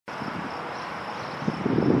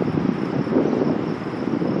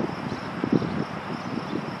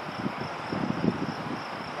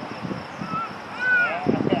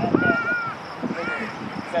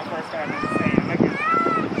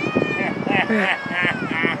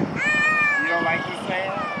don't like the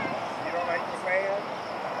sand? You don't like the sand?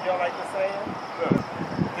 You don't like the sand? Look,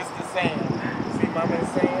 this is the sand. See mama in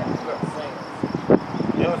sand? Look, sand.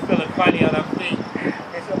 You was feeling funny on her feet.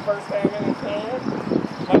 It's your first time in the sand?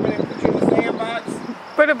 Mama didn't put you in the sandbox?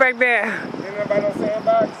 Put it back there. You know about no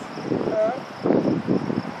sandbox? Huh?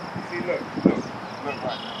 See, look right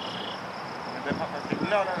now. Let Papa show you.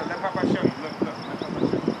 No, let Papa show you. Look, let Papa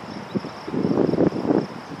show you.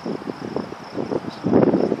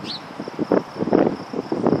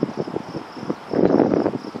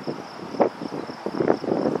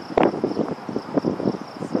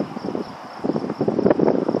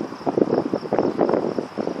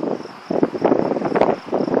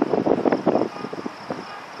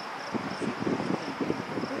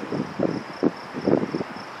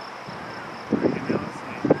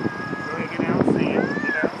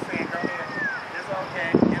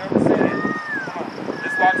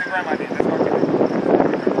 Grandma did. Let's go get it.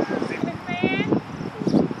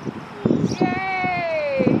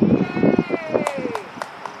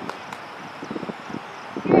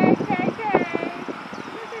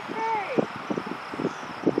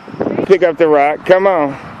 Pick up the rock. Come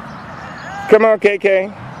on. Come on,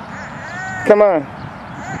 KK. Come on.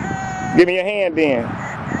 Give me your hand then.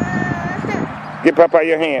 Give Papa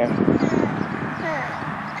your hand.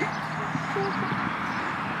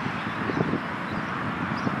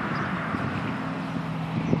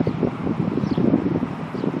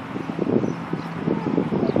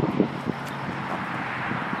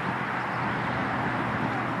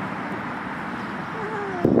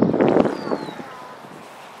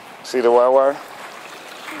 See the Wawa?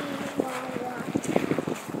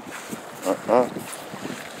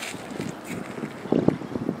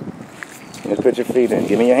 Just put your feet in.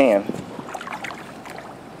 Give me your hand.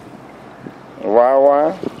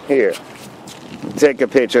 Wawa, here. Take a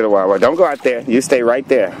picture of the Wawa. Don't go out there. You stay right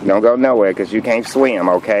there. Don't go nowhere because you can't swim,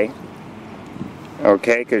 okay?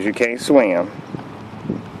 Okay, because you can't swim.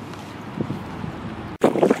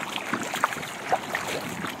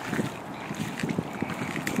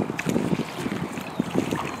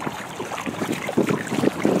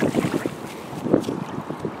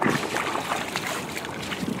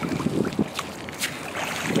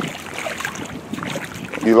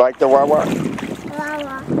 You like the Wawa?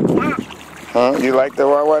 Wawa, yeah. Huh? You like the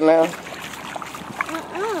Wawa now?